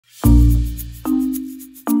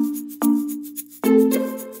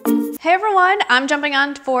Hey everyone, I'm jumping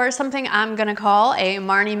on for something I'm gonna call a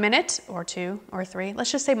Marnie minute, or 2 or 3.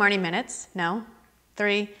 Let's just say Marnie minutes. No?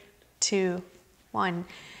 3, 2, 1.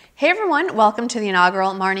 Hey everyone, welcome to the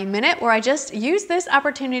inaugural Marnie Minute, where I just use this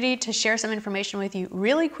opportunity to share some information with you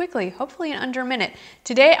really quickly, hopefully in under a minute.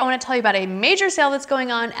 Today I want to tell you about a major sale that's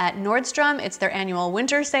going on at Nordstrom. It's their annual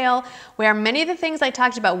winter sale, where many of the things I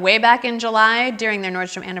talked about way back in July during their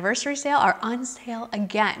Nordstrom anniversary sale are on sale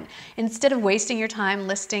again. Instead of wasting your time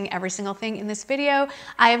listing every single thing in this video,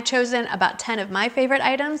 I have chosen about 10 of my favorite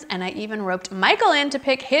items, and I even roped Michael in to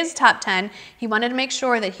pick his top 10. He wanted to make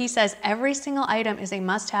sure that he says every single item is a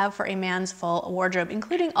must-have for a man's full wardrobe,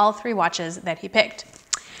 including all 3 watches that he picked.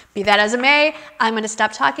 Be that as it may, I'm going to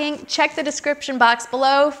stop talking. Check the description box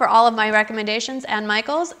below for all of my recommendations and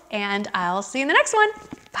Michael's, and I'll see you in the next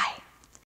one.